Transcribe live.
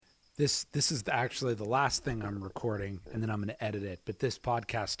This is actually the last thing I'm recording, and then I'm going to edit it. But this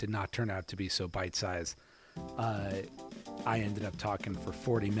podcast did not turn out to be so bite-sized. I ended up talking for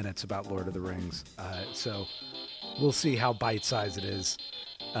 40 minutes about Lord of the Rings. So we'll see how bite-sized it is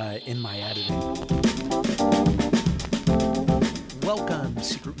in my editing. Welcome,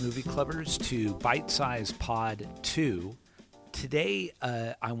 Secret Movie Clubbers, to Bite-Size Pod 2. Today,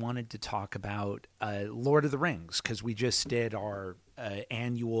 I wanted to talk about Lord of the Rings, because we just did our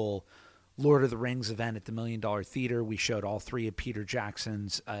annual Lord of the Rings event at the $1 Million Theater. We showed all three of Peter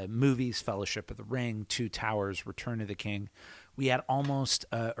Jackson's movies, Fellowship of the Ring, Two Towers, Return of the King. We had almost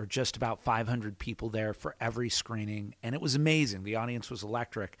or just about 500 people there for every screening, and it was amazing. The audience was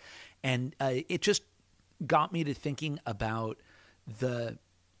electric, and it just got me to thinking about the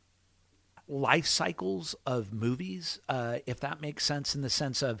life cycles of movies, if that makes sense, in the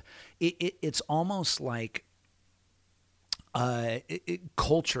sense of it's almost like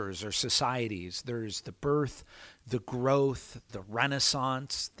cultures or societies. There's the birth, the growth, the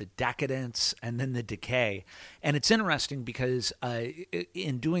renaissance, the decadence, and then the decay. And it's interesting because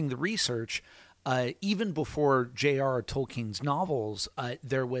in doing the research, even before J.R.R. Tolkien's novels,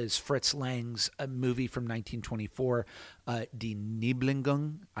 there was Fritz Lang's movie from 1924, Die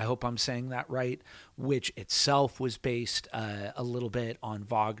Nibelungen, I hope I'm saying that right, which itself was based a little bit on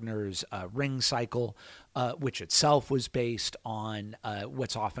Wagner's Ring Cycle, which itself was based on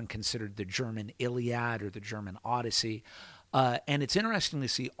what's often considered the German Iliad or the German Odyssey. And it's interesting to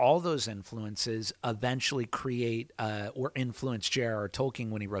see all those influences eventually create or influence J.R.R.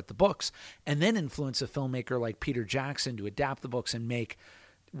 Tolkien when he wrote the books, and then influence a filmmaker like Peter Jackson to adapt the books and make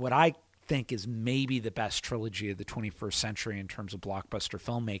what I think is maybe the best trilogy of the 21st century in terms of blockbuster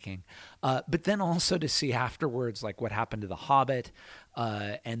filmmaking. But then also to see afterwards, like what happened to The Hobbit,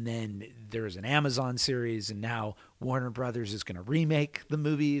 and then there's an Amazon series, and now Warner Brothers is going to remake the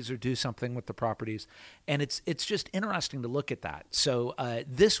movies or do something with the properties. And it's just interesting to look at that. So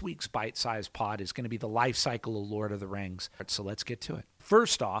this week's bite-sized pod is going to be the life cycle of Lord of the Rings. So let's get to it.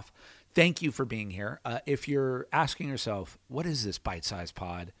 First off, thank you for being here. If you're asking yourself, what is this bite-sized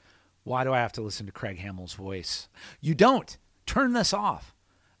pod? Why do I have to listen to Craig Hamill's voice? You don't. Turn this off.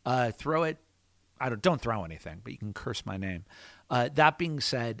 Throw it. Don't throw anything, but you can curse my name. That being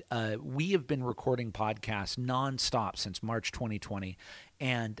said, we have been recording podcasts nonstop since March 2020,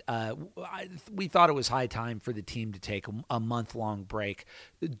 and we thought it was high time for the team to take a month-long break.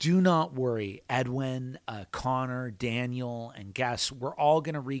 Do not worry. Edwin, Connor, Daniel, and Guess, we're all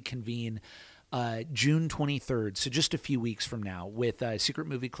going to reconvene June 23rd, so just a few weeks from now, with Secret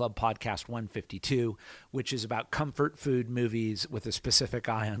Movie Club Podcast 152, which is about comfort food movies with a specific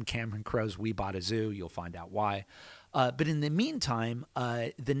eye on Cameron Crowe's We Bought a Zoo. You'll find out why. But in the meantime,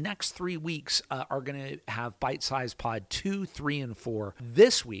 the next 3 weeks are going to have Bite-Size Pod 2, 3, and 4.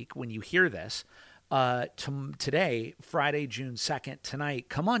 This week, when you hear this, today, Friday, June 2nd, tonight,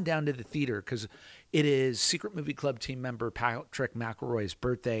 come on down to the theater, because it is Secret Movie Club team member Patrick McElroy's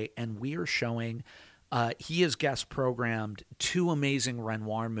birthday, and we are showing, he has guest programmed two amazing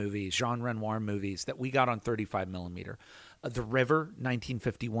Renoir movies, Jean Renoir movies, that we got on 35 millimeter. The River,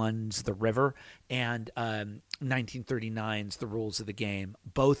 1951's The River, and 1939's The Rules of the Game,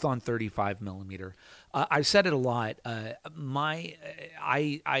 both on 35 millimeter. I've said it a lot. I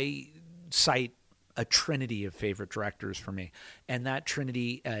cite a trinity of favorite directors for me, and that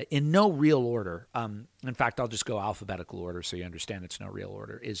trinity, in no real order, in fact, I'll just go alphabetical order so you understand it's no real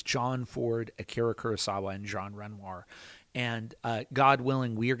order, is John Ford, Akira Kurosawa, and Jean Renoir. And God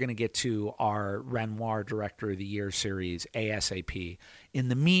willing, we are going to get to our Renoir Director of the Year series ASAP. In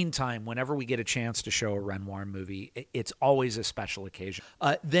the meantime, whenever we get a chance to show a Renoir movie, it's always a special occasion.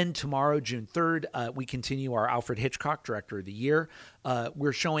 Then tomorrow, June 3rd, we continue our Alfred Hitchcock Director of the Year.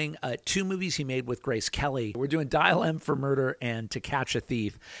 We're showing two movies he made with Grace Kelly. We're doing Dial M for Murder and To Catch a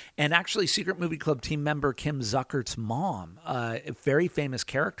Thief. And actually, Secret Movie Club team member Kim Zuckert's mom, a very famous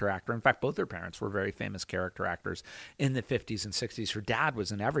character actor. In fact, both their parents were very famous character actors in the 50s and 60s. Her dad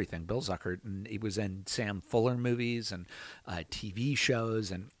was in everything, Bill Zuckert, and he was in Sam Fuller movies and TV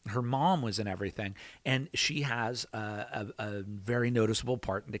shows, and her mom was in everything. And she has a very noticeable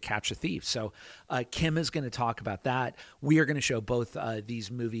part in To Catch a Thief. So Kim is going to talk about that. We are going to show both these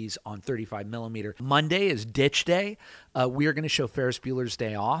movies on 35 millimeter. Monday is Ditch Day. We are going to show Ferris Bueller's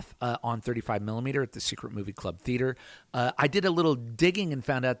Day Off on 35 millimeter at the Secret Movie Club Theater. I did a little digging and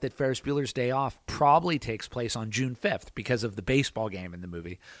found out that Ferris Bueller's Day Off probably takes place on June 5th, because of the baseball game in the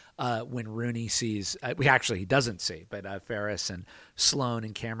movie. When Rooney sees, he doesn't see, but Ferris and Sloan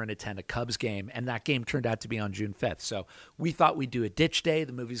and Cameron attend a Cubs game, and that game turned out to be on June 5th. So we thought we'd do a ditch day.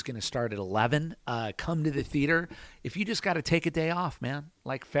 The movie's going to start at 11. Come to the theater. If you just got to take a day off, man,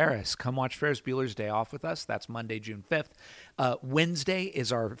 like Ferris, come watch Ferris Bueller's Day Off with us. That's Monday, June 5th. Wednesday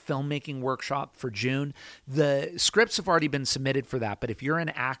is our filmmaking workshop for June. The scripts have already been submitted for that, but if you're an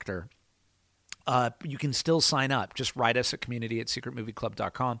actor, you can still sign up. Just write us at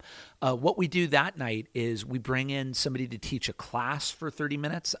community@secretmovieclub.com. What we do that night is we bring in somebody to teach a class for 30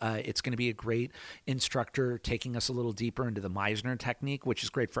 minutes. It's going to be a great instructor taking us a little deeper into the Meisner technique, which is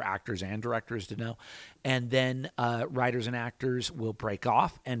great for actors and directors to know. And then writers and actors will break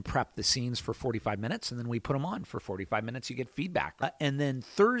off and prep the scenes for 45 minutes, and then we put them on for 45 minutes. You get feedback. And then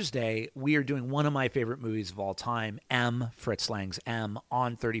Thursday, we are doing one of my favorite movies of all time, Fritz Lang's M,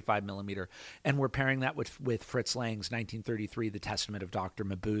 on 35 millimeter. And we're pairing that with Fritz Lang's 1933, The Testament of Dr.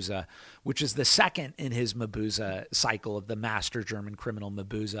 Mabuse, which is the second in his Mabuse cycle of the master German criminal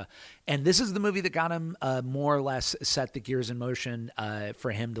Mabuse. And this is the movie that got him more or less set the gears in motion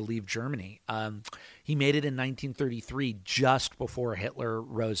for him to leave Germany. He made it in 1933, just before Hitler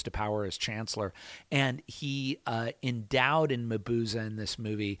rose to power as chancellor. And he endowed in Mabuse in this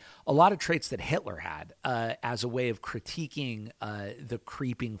movie a lot of traits that Hitler had as a way of critiquing the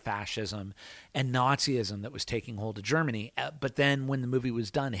creeping fascism and Nazism that was taking hold of Germany. But then when the movie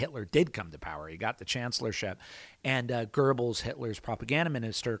was done, Hitler did come to power. He got the chancellorship. And Goebbels, Hitler's propaganda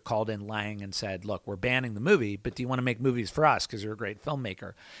minister, called in Lang and said, look, we're banning the movie, but do you want to make movies for us because you're a great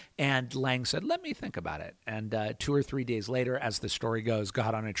filmmaker? And Lang said, let me think about it. And 2 or 3 days later, as the story goes,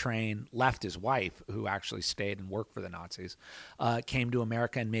 got on a train, left his wife, who actually stayed and worked for the Nazis, came to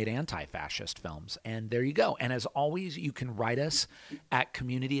America and made anti-fascist films. And there you go. And as always, you can write us at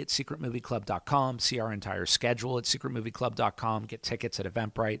community@secretmovieclub.com, see our entire schedule at secretmovieclub.com, get tickets at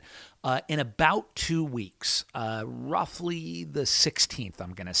Eventbrite. In about 2 weeks, roughly the 16th,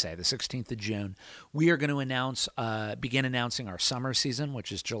 I'm going to say, the 16th of June, we are going to begin announcing our summer season,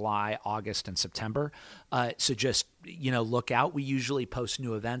 which is July, August, and September. So just, look out. We usually post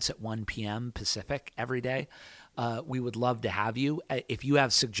new events at 1 p.m. Pacific every day. We would love to have you. If you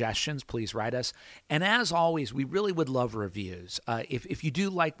have suggestions, please write us. And as always, we really would love reviews. If you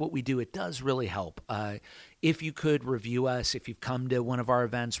do like what we do, it does really help. If you could review us, if you've come to one of our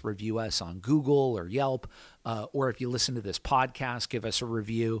events, review us on Google or Yelp, or if you listen to this podcast, give us a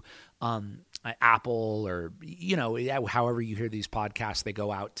review. Apple or, however you hear these podcasts, they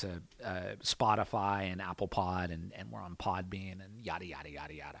go out to Spotify and Apple Pod, and we're on Podbean and yada, yada,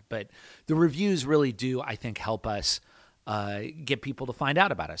 yada, yada. But the reviews really do, I think, help us get people to find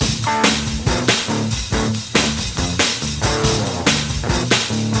out about us.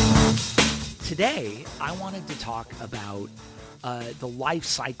 Today, I wanted to talk about the life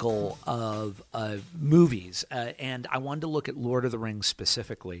cycle of movies, and I wanted to look at Lord of the Rings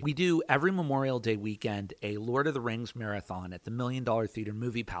specifically. We do every Memorial Day weekend a Lord of the Rings marathon at the $1 Million Theater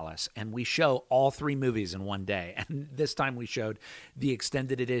Movie Palace, and we show all 3 movies in one day. And this time we showed the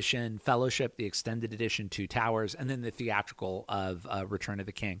extended edition Fellowship, the extended edition Two Towers, and then the theatrical of Return of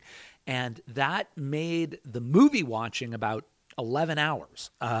the King. And that made the movie watching about 11 hours,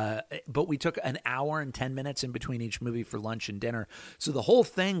 but we took an hour and 10 minutes in between each movie for lunch and dinner. So the whole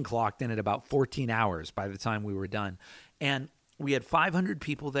thing clocked in at about 14 hours by the time we were done. And we had 500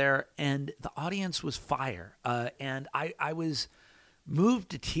 people there, and the audience was fire. And I was moved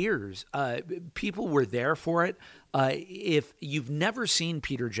to tears. People were there for it. If you've never seen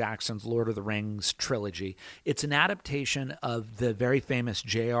Peter Jackson's Lord of the Rings trilogy, it's an adaptation of the very famous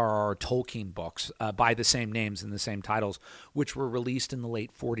J.R.R. Tolkien books by the same names and the same titles, which were released in the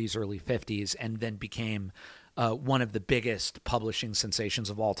late 40s, early 50s, and then became one of the biggest publishing sensations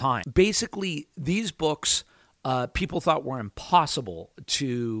of all time. Basically, these books people thought were impossible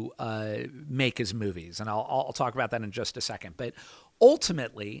to make as movies, and I'll talk about that in just a second. But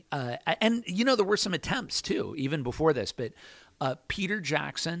ultimately, and there were some attempts too, even before this, but Peter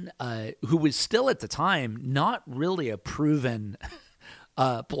Jackson, who was still at the time not really a proven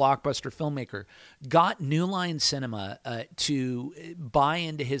blockbuster filmmaker, got New Line Cinema to buy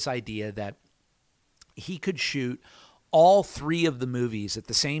into his idea that he could shoot all 3 of the movies at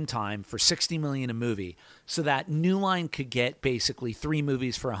the same time for $60 million a movie, so that New Line could get basically 3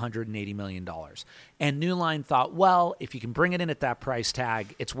 movies for $180 million. And New Line thought, well, if you can bring it in at that price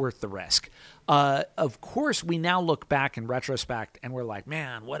tag, it's worth the risk. Of course, we now look back in retrospect and we're like,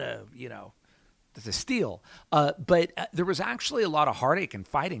 man, what it's a steal. But there was actually a lot of heartache and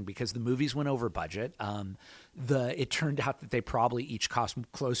fighting because the movies went over budget. it turned out that they probably each cost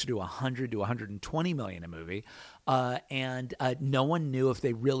closer to 100 to 120 million a movie. And no one knew if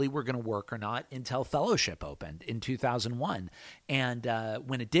they really were going to work or not until Fellowship opened in 2001. And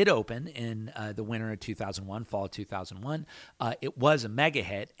when it did open in the winter of 2001, fall of 2001, it was a mega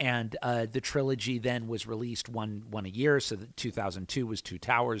hit. And the trilogy then was released one a year. So that 2002 was Two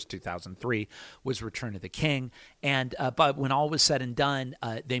Towers, 2003 was Return of the King. And but when all was said and done,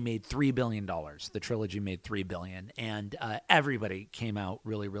 they made $3 billion. The trilogy made $3 billion. And everybody came out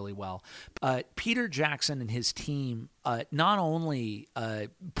really, really well. Peter Jackson and his team not only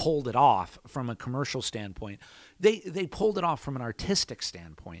pulled it off from a commercial standpoint, they pulled it off from an artistic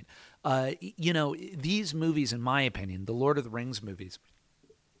standpoint. These movies, in my opinion, the Lord of the Rings movies,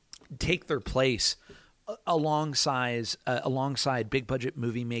 take their place alongside big budget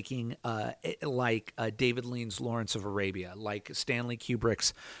movie making like David Lean's Lawrence of Arabia, like Stanley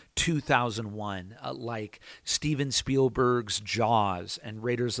Kubrick's 2001, like Steven Spielberg's Jaws and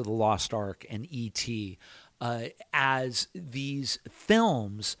Raiders of the Lost Ark and E.T., as these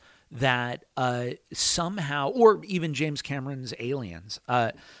films that somehow, or even James Cameron's Aliens,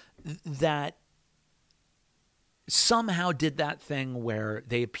 that somehow did that thing where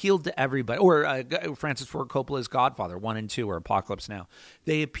they appealed to everybody, or Francis Ford Coppola's Godfather 1 and 2 or Apocalypse Now.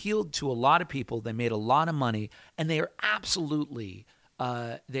 They appealed to a lot of people. They made a lot of money, and they are absolutely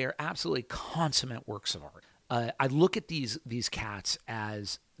consummate works of art. I look at these cats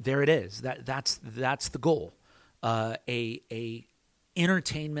as, there it is. That's the goal. A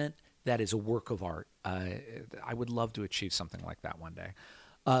entertainment that is a work of art. I would love to achieve something like that one day.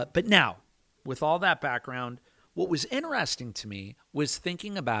 But now, with all that background, what was interesting to me was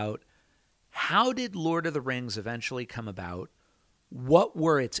thinking about, how did Lord of the Rings eventually come about? What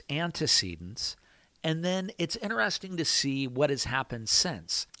were its antecedents? And then it's interesting to see what has happened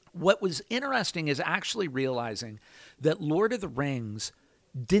since. What was interesting is actually realizing that Lord of the Rings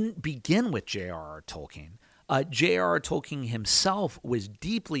didn't begin with J.R.R. Tolkien. J.R.R. Tolkien himself was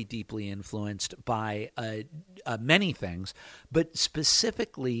deeply, deeply influenced by many things, but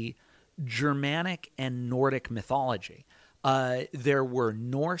specifically Germanic and Nordic mythology. There were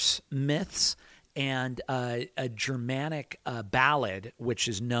Norse myths and a Germanic ballad, which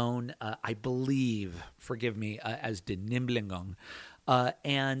is known, I believe, forgive me, as the Nibelungen.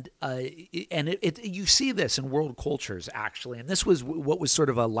 You see this in world cultures, actually. And this was what was sort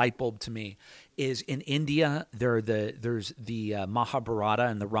of a light bulb to me, is in India, there's the Mahabharata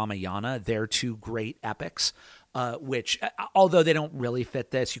and the Ramayana. They're two great epics, which, although they don't really fit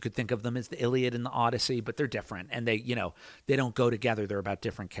this, you could think of them as the Iliad and the Odyssey, but they're different. And they don't go together. They're about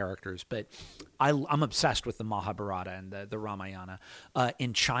different characters. But I'm obsessed with the Mahabharata and the Ramayana.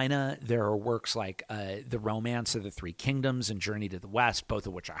 In China, there are works like The Romance of the Three Kingdoms and Journey to the West, both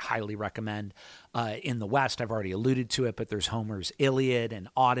of which I highly recommend. In the West, I've already alluded to it, but there's Homer's Iliad and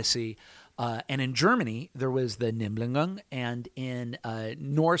Odyssey. And in Germany, there was the Nibelungen, and in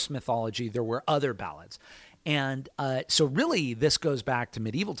Norse mythology, there were other ballads. And so really, this goes back to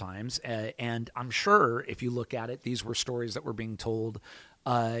medieval times, and I'm sure if you look at it, these were stories that were being told.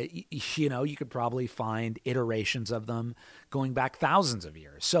 You could probably find iterations of them going back thousands of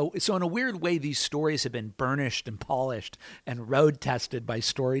years. So in a weird way, these stories have been burnished and polished and road tested by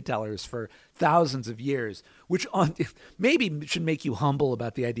storytellers for thousands of years, which maybe should make you humble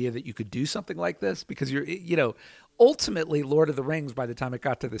about the idea that you could do something like this, because ultimately, Lord of the Rings, by the time it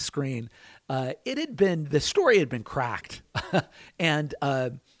got to the screen, the story had been cracked and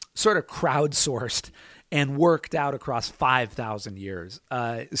sort of crowdsourced and worked out across 5,000 years.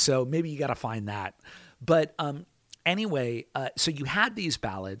 So maybe you got to find that. But anyway, so you had these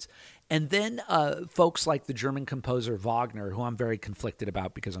ballads, and then folks like the German composer Wagner, who I'm very conflicted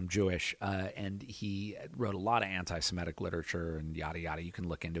about because I'm Jewish, and he wrote a lot of anti-Semitic literature and yada, yada. You can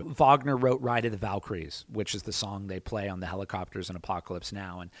look into it. Wagner wrote Ride of the Valkyries, which is the song they play on the helicopters in Apocalypse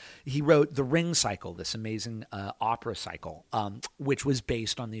Now. And he wrote the Ring Cycle, this amazing opera cycle, which was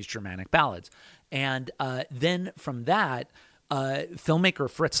based on these Germanic ballads. And then from that, filmmaker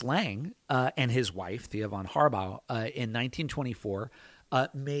Fritz Lang and his wife, Thea von Harbou, in 1924,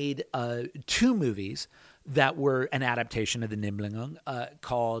 made two movies that were an adaptation of the Nibelungen,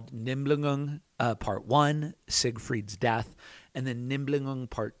 called Nibelungen Part 1, Siegfried's Death, and then Nibelungen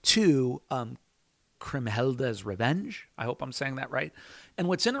Part 2, Kriemhilde's Revenge. I hope I'm saying that right. And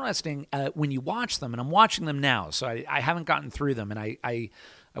what's interesting, when you watch them, and I'm watching them now, so I haven't gotten through them, and I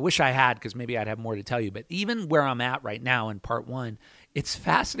wish I had, because maybe I'd have more to tell you, but even where I'm at right now in Part 1, it's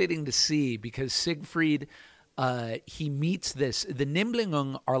fascinating to see, because Siegfried, he meets this. The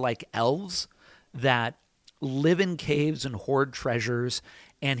Nibelungen are like elves that live in caves and hoard treasures,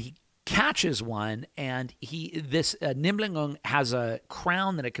 and he catches one, and this Nibelung has a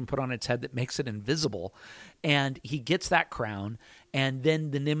crown that it can put on its head that makes it invisible, and he gets that crown, and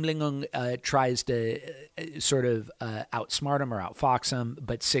then the Nibelung tries to sort of outsmart him or outfox him,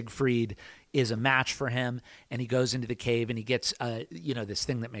 but Siegfried is a match for him, and he goes into the cave and he gets this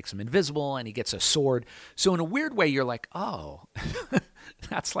thing that makes him invisible, and he gets a sword. So in a weird way, you're like, oh,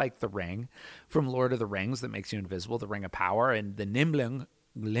 that's like the ring from Lord of the Rings that makes you invisible, the Ring of Power, and the Nibelung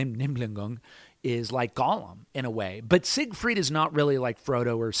is like Gollum in a way. But Siegfried is not really like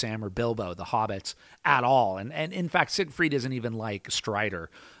Frodo or Sam or Bilbo, the hobbits, at all. And in fact, Siegfried isn't even like Strider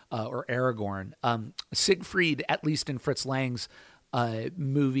or Aragorn. Siegfried, at least in Fritz Lang's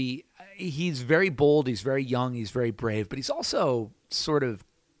movie, he's very bold, he's very young, he's very brave, but he's also sort of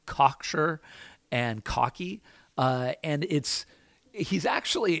cocksure and cocky. And he's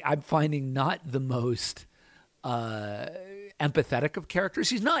actually, I'm finding, not the most empathetic of characters.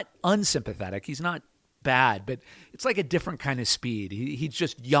 He's not unsympathetic. He's not bad, but it's like a different kind of speed. He's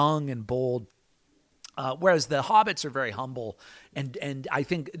just young and bold. Whereas the hobbits are very humble, and I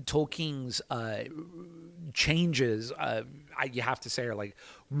think Tolkien's changes, you have to say, are like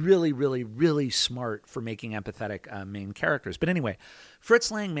really, really, really smart for making empathetic main characters. But anyway,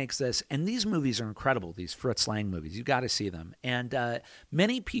 Fritz Lang makes this, and these movies are incredible, these Fritz Lang movies. You got to see them. And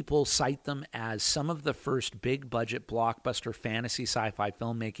many people cite them as some of the first big-budget blockbuster fantasy sci-fi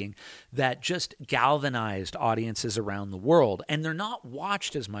filmmaking that just galvanized audiences around the world. And they're not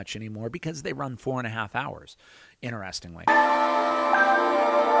watched as much anymore because they run 4.5 hours, interestingly.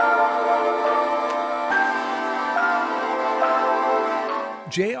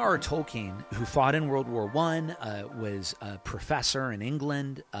 J.R. Tolkien, who fought in World War I, was a professor in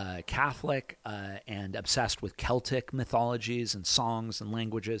England, Catholic, and obsessed with Celtic mythologies and songs and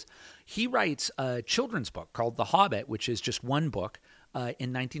languages. He writes a children's book called The Hobbit, which is just one book, in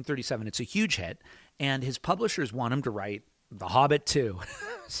 1937. It's a huge hit, and his publishers want him to write The Hobbit 2.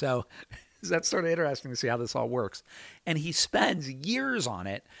 So that's sort of interesting to see how this all works. And he spends years on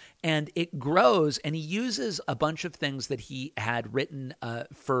it, and it grows, and he uses a bunch of things that he had written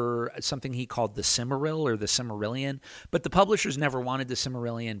for something he called the Cimmeril or the Cimmerillion. But the publishers never wanted the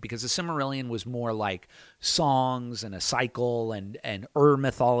Cimmerillion because the Cimmerillion was more like songs and a cycle and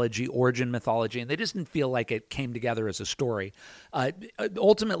mythology, origin mythology, and they just didn't feel like it came together as a story.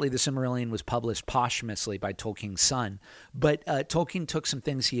 Ultimately, the Cimmerillion was published posthumously by Tolkien's son, but Tolkien took some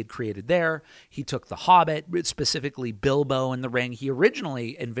things he had created there. He took The Hobbit, specifically Bilbo and the Ring. He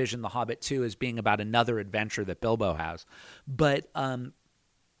originally envisioned The Hobbit 2 as being about another adventure that Bilbo has. But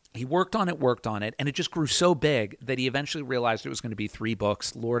he worked on it, and it just grew so big that he eventually realized it was going to be 3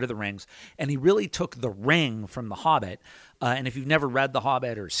 books, Lord of the Rings, and he really took the ring from The Hobbit. And if you've never read The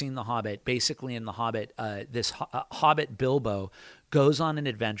Hobbit or seen The Hobbit, basically in The Hobbit, this Hobbit Bilbo goes on an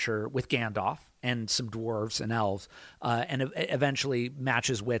adventure with Gandalf and some dwarves and elves, and eventually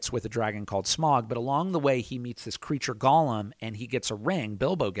matches wits with a dragon called Smaug. But along the way, he meets this creature Gollum, and he gets a ring,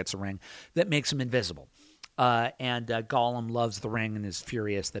 Bilbo gets a ring, that makes him invisible. And Gollum loves the ring and is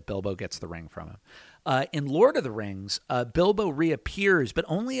furious that Bilbo gets the ring from him. In Lord of the Rings, Bilbo reappears, but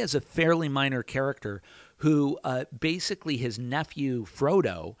only as a fairly minor character who basically his nephew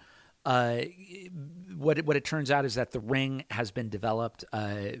Frodo, what it turns out is that the ring has been developed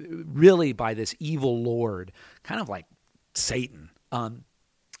really by this evil lord, kind of like Satan,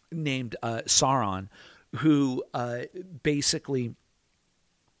 named Sauron, who basically...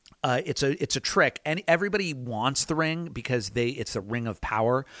 it's a trick, and everybody wants the ring because it's a ring of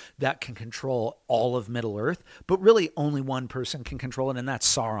power that can control all of Middle Earth, but really only one person can control it, and that's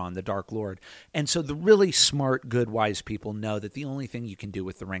Sauron, the Dark Lord. And so the really smart, good, wise people know that the only thing you can do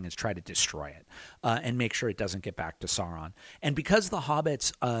with the ring is try to destroy it and make sure it doesn't get back to Sauron. And because the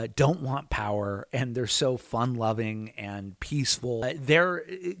hobbits don't want power, and they're so fun-loving and peaceful,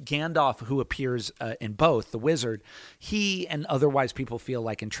 Gandalf, who appears in both, the wizard, he and other wise people feel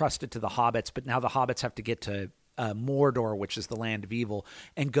like entrusted to the hobbits, but now the hobbits have to get to Mordor, which is the land of evil,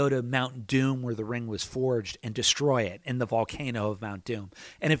 and go to Mount Doom where the ring was forged and destroy it in the volcano of Mount Doom.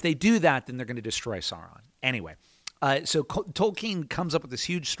 And if they do that, then they're going to destroy Sauron. Anyway, so Tolkien comes up with this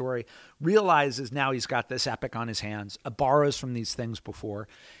huge story, realizes now he's got this epic on his hands, borrows from these things before,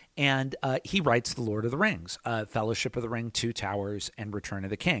 and he writes The Lord of the Rings, Fellowship of the Ring, Two Towers, and Return of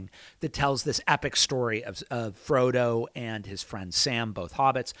the King, that tells this epic story of Frodo and his friend Sam, both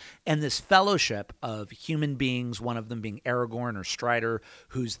hobbits, and this fellowship of human beings, one of them being Aragorn or Strider,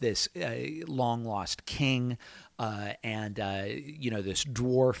 who's this long-lost king, and this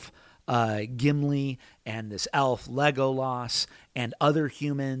dwarf Gimli and this elf Legolas and other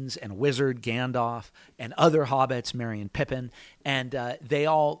humans and wizard Gandalf and other hobbits, Merry and Pippin, and they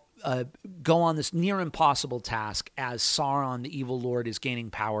all go on this near impossible task as Sauron, the evil lord, is gaining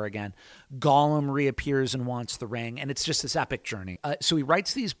power again. Gollum reappears and wants the ring, and it's just this epic journey. So he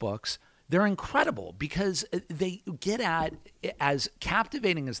writes these books. They're incredible because they get at, as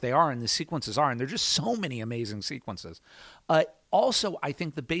captivating as they are and the sequences are, and there are just so many amazing sequences. Also, I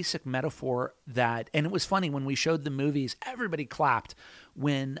think the basic metaphor that, and it was funny when we showed the movies, everybody clapped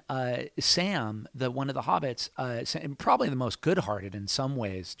when Sam, one of the hobbits, probably the most good-hearted in some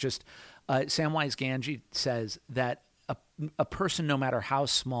ways, just Samwise Gamgee says that a person, no matter how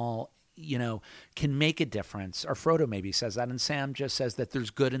small, can make a difference. Or Frodo maybe says that, and Sam just says that there's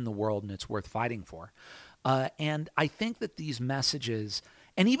good in the world and it's worth fighting for. And I think that these messages,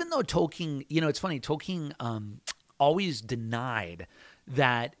 and even though Tolkien, it's funny, Tolkien always denied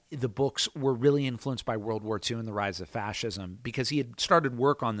that the books were really influenced by World War II and the rise of fascism because he had started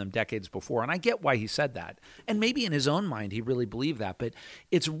work on them decades before. And I get why he said that. And maybe in his own mind, he really believed that. But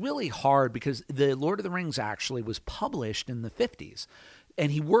it's really hard because The Lord of the Rings actually was published in the 50s.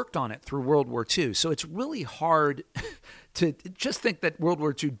 And he worked on it through World War II. So it's really hard to just think that World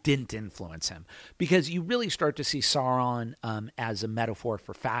War II didn't influence him, because you really start to see Sauron as a metaphor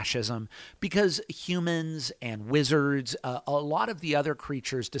for fascism, because humans and wizards, a lot of the other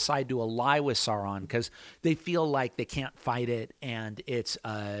creatures decide to ally with Sauron because they feel like they can't fight it and it's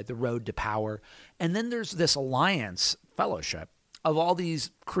the road to power. And then there's this alliance fellowship of all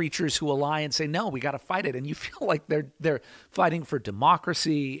these creatures who ally and say, no, we got to fight it. And you feel like they're fighting for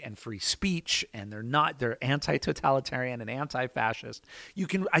democracy and free speech, and they're anti-totalitarian and anti-fascist.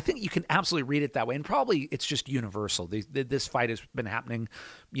 I think you can absolutely read it that way. And probably it's just universal. This fight has been happening,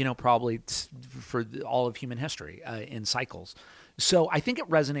 probably for all of human history in cycles. So I think it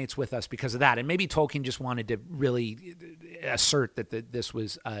resonates with us because of that. And maybe Tolkien just wanted to really assert that this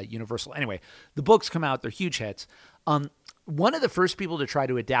was universal. Anyway, the books come out. They're huge hits. One of the first people to try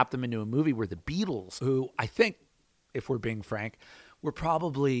to adapt them into a movie were the Beatles, who I think, if we're being frank, were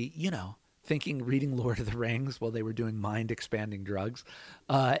probably, reading Lord of the Rings while they were doing mind-expanding drugs.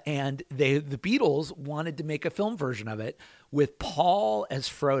 And the Beatles wanted to make a film version of it with Paul as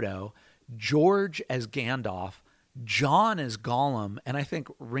Frodo, George as Gandalf, John as Gollum, and I think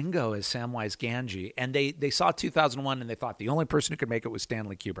Ringo as Samwise Gamgee. And they saw 2001 and they thought the only person who could make it was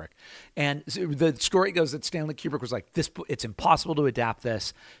Stanley Kubrick. And so the story goes that Stanley Kubrick was like, it's impossible to adapt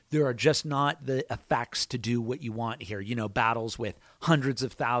this. There are just not the effects to do what you want here. Battles with hundreds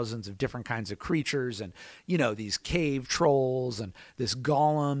of thousands of different kinds of creatures, and these cave trolls and this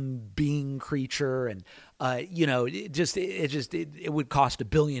Gollum being creature, and it would cost $1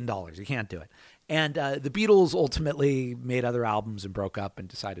 billion. You can't do it. And the Beatles ultimately made other albums and broke up and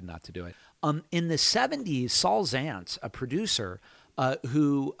decided not to do it. In the 70s, Saul Zaentz, a producer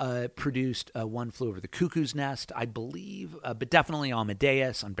who produced One Flew Over the Cuckoo's Nest, I believe, but definitely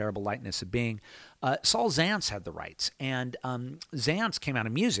Amadeus, Unbearable Lightness of Being. Saul Zaentz had the rights. And Zaentz came out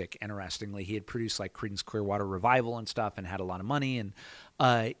of music, interestingly. He had produced like Creedence Clearwater Revival and stuff and had a lot of money. And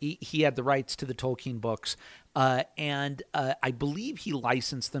he had the rights to the Tolkien books. And I believe he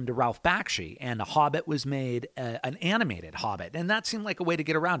licensed them to Ralph Bakshi, and a Hobbit was made, an animated Hobbit, and that seemed like a way to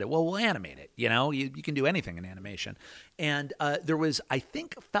get around it. Well, we'll animate it, you can do anything in animation. And there was, I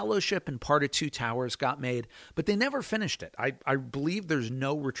think, Fellowship and part of Two Towers got made, but they never finished it. I believe there's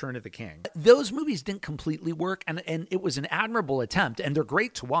no Return of the King. Those movies didn't completely work, and it was an admirable attempt, and they're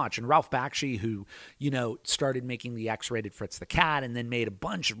great to watch. And Ralph Bakshi, who, started making the X-rated Fritz the Cat, and then made a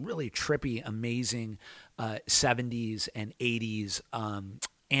bunch of really trippy, amazing 70s and 80s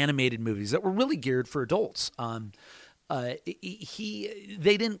animated movies that were really geared for adults. They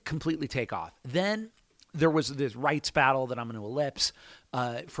didn't completely take off. Then there was this rights battle that I'm going to ellipse.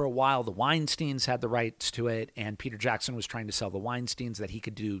 For a while, the Weinsteins had the rights to it, and Peter Jackson was trying to sell the Weinsteins that he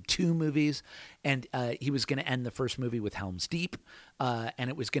could do 2 movies, and he was going to end the first movie with Helm's Deep, and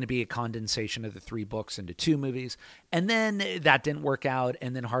it was going to be a condensation of the 3 books into 2 movies. And then that didn't work out,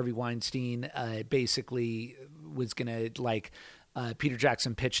 and then Harvey Weinstein basically was going to, Peter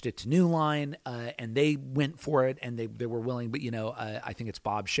Jackson pitched it to New Line, and they went for it, and they were willing. But, I think it's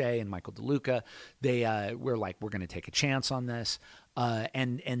Bob Shea and Michael DeLuca. They were like, we're going to take a chance on this.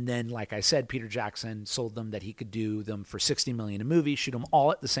 And then, like I said, Peter Jackson sold them that he could do them for $60 million a movie, shoot them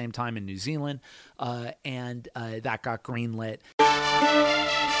all at the same time in New Zealand, and that got greenlit.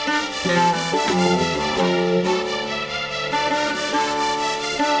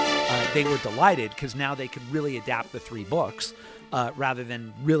 They were delighted because now they could really adapt the 3 books. rather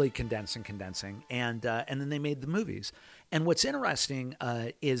than really condensing. And then they made the movies. And what's interesting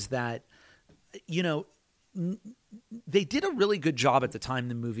is that, they did a really good job at the time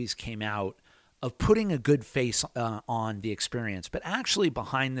the movies came out of putting a good face on the experience. But actually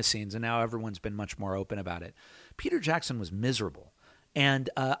behind the scenes, and now everyone's been much more open about it, Peter Jackson was miserable. And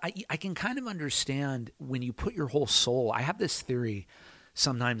I can kind of understand when you put your whole soul. I have this theory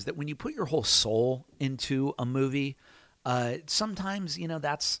sometimes that when you put your whole soul into a movie, sometimes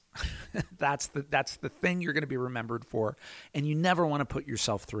that's that's the thing you're going to be remembered for, and you never want to put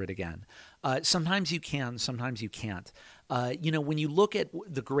yourself through it again. Sometimes you can, sometimes you can't. When you look at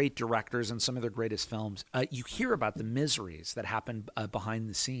the great directors and some of their greatest films, you hear about the miseries that happen behind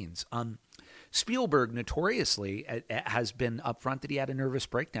the scenes. Spielberg notoriously has been upfront that he had a nervous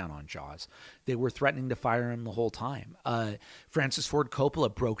breakdown on Jaws. They were threatening to fire him the whole time. Francis Ford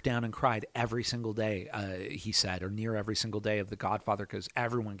Coppola broke down and cried every single day, he said, or near every single day of The Godfather, because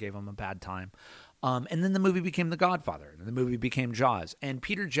everyone gave him a bad time. And then the movie became The Godfather, and the movie became Jaws. And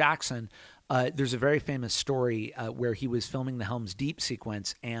Peter Jackson, there's a very famous story where he was filming the Helm's Deep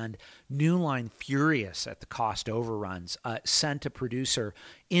sequence, and New Line, furious at the cost overruns, sent a producer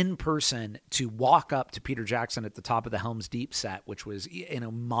in person to walk up to Peter Jackson at the top of the Helm's Deep set, which was in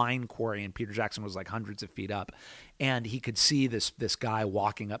a mine quarry, and Peter Jackson was like hundreds of feet up. And he could see this guy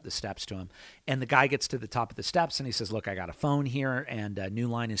walking up the steps to him. And the guy gets to the top of the steps and he says, "Look, I got a phone here, and New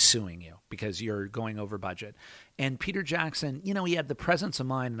Line is suing you because you're going over budget." And Peter Jackson, he had the presence of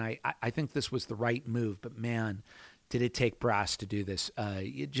mind, and I think this was the right move. But man, did it take brass to do this.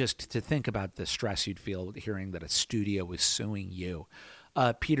 Just to think about the stress you'd feel hearing that a studio was suing you.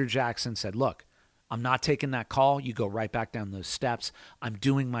 Peter Jackson said, "Look, I'm not taking that call. You go right back down those steps. I'm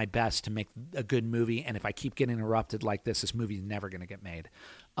doing my best to make a good movie. And if I keep getting interrupted like this movie's never going to get made."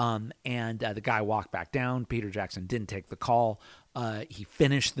 And the guy walked back down. Peter Jackson didn't take the call. He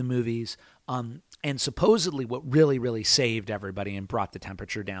finished the movies. And supposedly what really, really saved everybody and brought the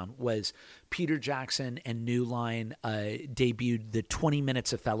temperature down was Peter Jackson and New Line debuted the 20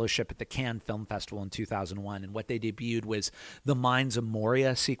 Minutes of Fellowship at the Cannes Film Festival in 2001. And what they debuted was the Mines of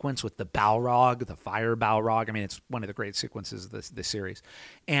Moria sequence with the Balrog, the fire Balrog. I mean, it's one of the great sequences of the series.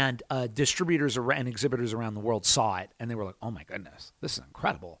 And distributors and exhibitors around the world saw it, and they were like, "Oh my goodness, this is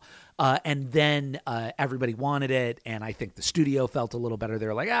incredible." And then everybody wanted it, and I think the studio felt a little better. They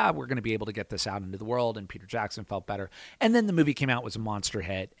were like, we're going to be able to get this out into the world, and Peter Jackson felt better. And then the movie came out, was a monster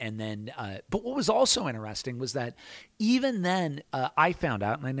hit. And then, but what was also interesting was that even then, I found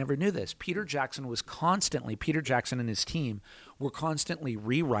out, and I never knew this, Peter Jackson and his team were constantly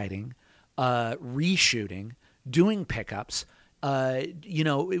rewriting, reshooting, doing pickups.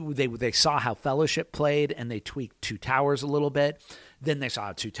 They saw how Fellowship played, and they tweaked Two Towers a little bit. Then they saw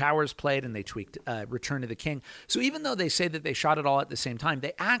how Two Towers played, and they tweaked Return of the King. So even though they say that they shot it all at the same time,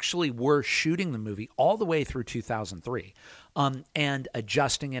 they actually were shooting the movie all the way through 2003 and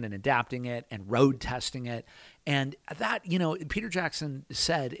adjusting it and adapting it and road testing it. And that, Peter Jackson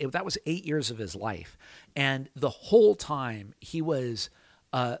said that was 8 years of his life. And the whole time he was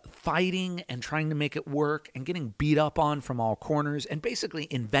fighting and trying to make it work and getting beat up on from all corners and basically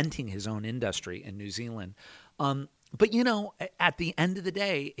inventing his own industry in New Zealand. But, at the end of the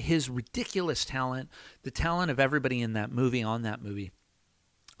day, his ridiculous talent, the talent of everybody in that movie, on that movie,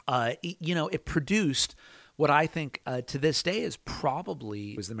 it produced what I think to this day is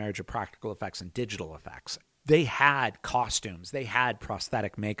probably was the marriage of practical effects and digital effects. They had costumes. They had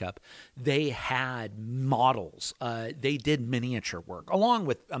prosthetic makeup. They had models. They did miniature work, along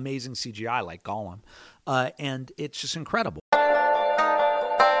with amazing CGI like Gollum. And it's just incredible.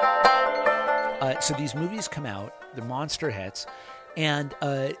 So these movies come out, the monster hits, and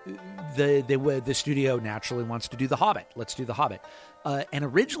the studio naturally wants to do The Hobbit. Let's do The Hobbit. And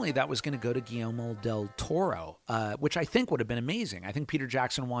originally that was going to go to Guillermo del Toro, which I think would have been amazing. I think Peter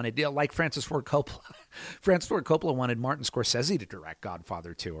Jackson wanted, like Francis Ford Coppola. Francis Ford Coppola wanted Martin Scorsese to direct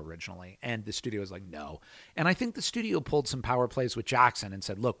Godfather 2 originally, and the studio was like, no. And I think the studio pulled some power plays with Jackson and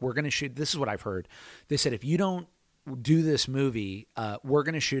said, look, we're going to shoot, this is what I've heard. They said, if you don't do this movie, we're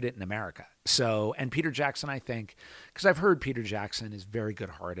going to shoot it in America. So, and Peter Jackson, I think, because I've heard Peter Jackson is very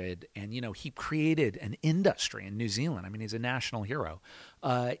good-hearted, and, he created an industry in New Zealand. I mean, he's a national hero.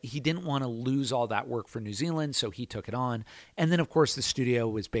 He didn't want to lose all that work for New Zealand, so he took it on. And then, of course, the studio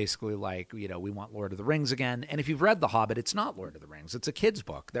was basically like, we want Lord of the Rings again. And if you've read The Hobbit, it's not Lord of the Rings. It's a kid's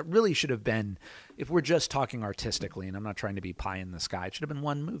book that really should have been, if we're just talking artistically, and I'm not trying to be pie in the sky, it should have been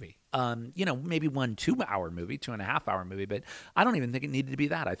one movie. Maybe one 2-hour movie, 2.5-hour movie, but I don't even think it needed to be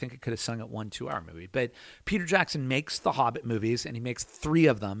that. I think it could have sung at one 2-hour movie. But Peter Jackson makes the Hobbit movies, and he makes 3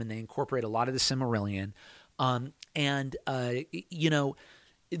 of them, and they incorporate a lot of the Silmarillion.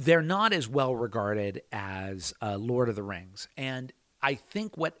 They're not as well regarded as Lord of the Rings. And I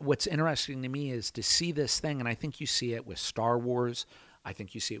think what's interesting to me is to see this thing, and I think you see it with Star Wars. I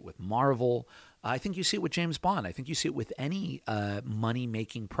think you see it with Marvel. I think you see it with James Bond. I think you see it with any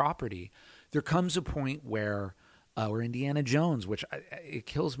money-making property. There comes a point where Indiana Jones, which it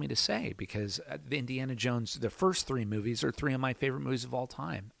kills me to say, because the Indiana Jones, the first three movies are three of my favorite movies of all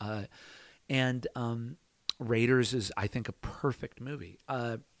time. And Raiders is, I think, a perfect movie.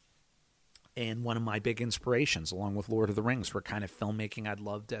 And one of my big inspirations, along with Lord of the Rings, for kind of filmmaking I'd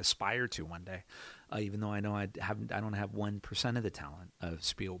love to aspire to one day, even though I know I don't have 1% of the talent of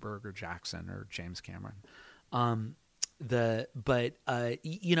Spielberg or Jackson or James Cameron. I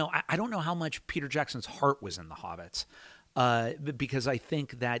don't know how much Peter Jackson's heart was in the Hobbits, because I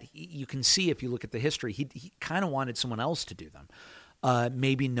think that you can see, if you look at the history, he kind of wanted someone else to do them.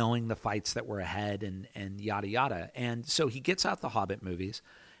 Maybe knowing the fights that were ahead and yada yada. And so he gets out the Hobbit movies.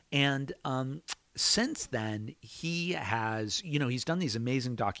 And since then, he has, he's done these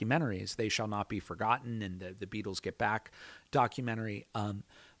amazing documentaries, They Shall Not Be Forgotten and the Beatles Get Back documentary.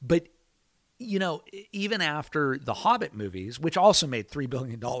 But even after the Hobbit movies, which also made $3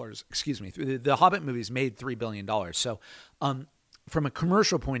 billion, the Hobbit movies made $3 billion. So from a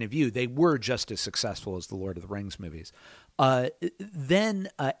commercial point of view, they were just as successful as the Lord of the Rings movies. Then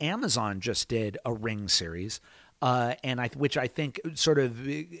Amazon just did a Ring series, which I think sort of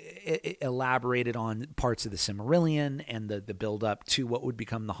elaborated on parts of the Silmarillion and the build up to what would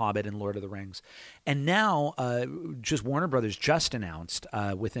become the Hobbit and Lord of the Rings. And now, just Warner Brothers just announced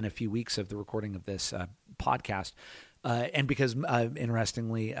within a few weeks of the recording of this podcast. And because,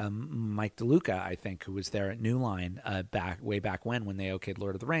 interestingly, Mike DeLuca, I think, who was there at New Line way back when they okayed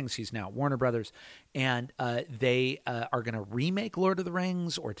Lord of the Rings, he's now at Warner Brothers, and they are going to remake Lord of the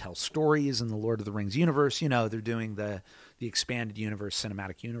Rings or tell stories in the Lord of the Rings universe. They're doing the expanded universe,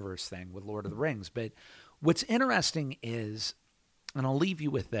 cinematic universe thing with Lord of the Rings. But what's interesting is, and I'll leave you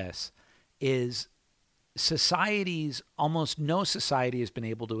with this, is almost no society has been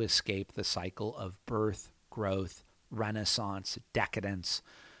able to escape the cycle of birth, growth, renaissance, decadence,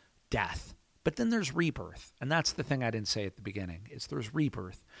 death. But then there's rebirth. And that's the thing I didn't say at the beginning, is there's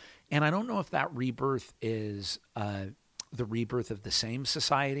rebirth. And I don't know if that rebirth is the rebirth of the same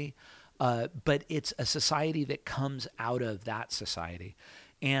society, but it's a society that comes out of that society.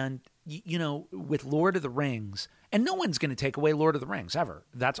 And, with Lord of the Rings, and no one's going to take away Lord of the Rings ever.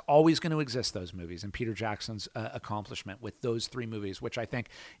 That's always going to exist, those movies. And Peter Jackson's accomplishment with those three movies, which I think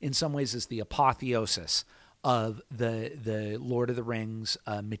in some ways is the apotheosis of the Lord of the Rings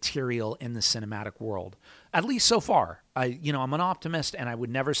material in the cinematic world, at least so far. I'm an optimist, and I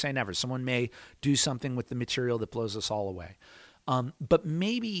would never say never. Someone may do something with the material that blows us all away. But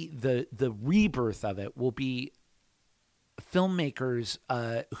maybe the rebirth of it will be filmmakers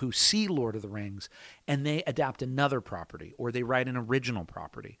who see Lord of the Rings and they adapt another property, or they write an original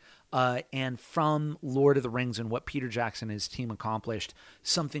property. And from Lord of the Rings and what Peter Jackson and his team accomplished,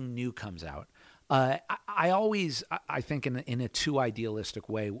 something new comes out. I always, I think in a too idealistic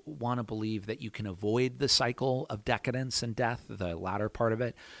way, want to believe that you can avoid the cycle of decadence and death, the latter part of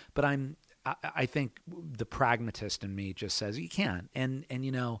it. But I think the pragmatist in me just says you can't. And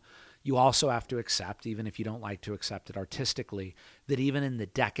you also have to accept, even if you don't like to accept it artistically, that even in the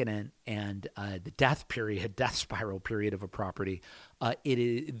decadent and the death spiral period of a property,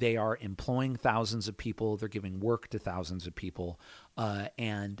 they are employing thousands of people, they're giving work to thousands of people,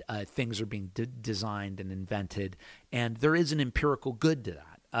 and things are being designed and invented, and there is an empirical good to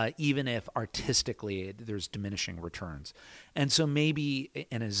that. Even if artistically there's diminishing returns. And so maybe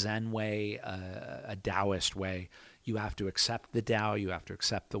in a Zen way, a Taoist way, you have to accept the Tao, you have to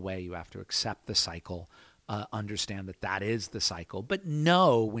accept the way, you have to accept the cycle, understand that is the cycle, but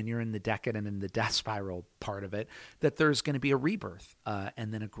know when you're in the decadent and the death spiral part of it, that there's going to be a rebirth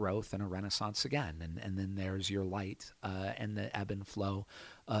and then a growth and a renaissance again. And then there's your light and the ebb and flow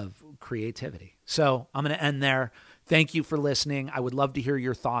of creativity. So I'm going to end there. Thank you for listening. I would love to hear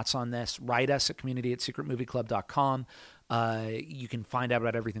your thoughts on this. Write us at community@secretmovieclub.com. You can find out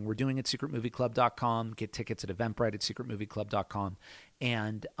about everything we're doing at secretmovieclub.com. Get tickets at Eventbrite at secretmovieclub.com.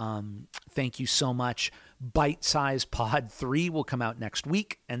 And thank you so much. Bitesize Pod 3 will come out next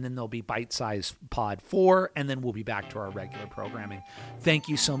week, and then there'll be Bitesize Pod 4, and then we'll be back to our regular programming. Thank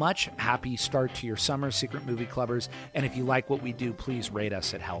you so much. Happy start to your summer, Secret Movie Clubbers. And if you like what we do, please rate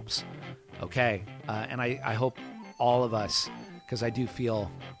us. It helps. Okay. And I hope all of us, because I do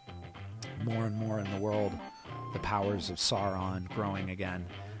feel more and more in the world the powers of Sauron growing again.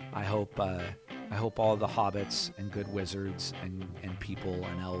 I hope all the hobbits and good wizards and people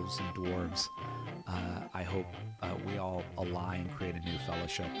and elves and dwarves, I I hope we all ally and create a new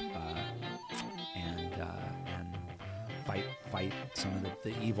fellowship and fight some of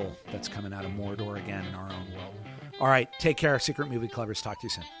the evil that's coming out of Mordor again in our own world. All right, take care, Secret Movie Clubbers. Talk to you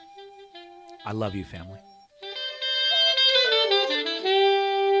soon. I love you, family.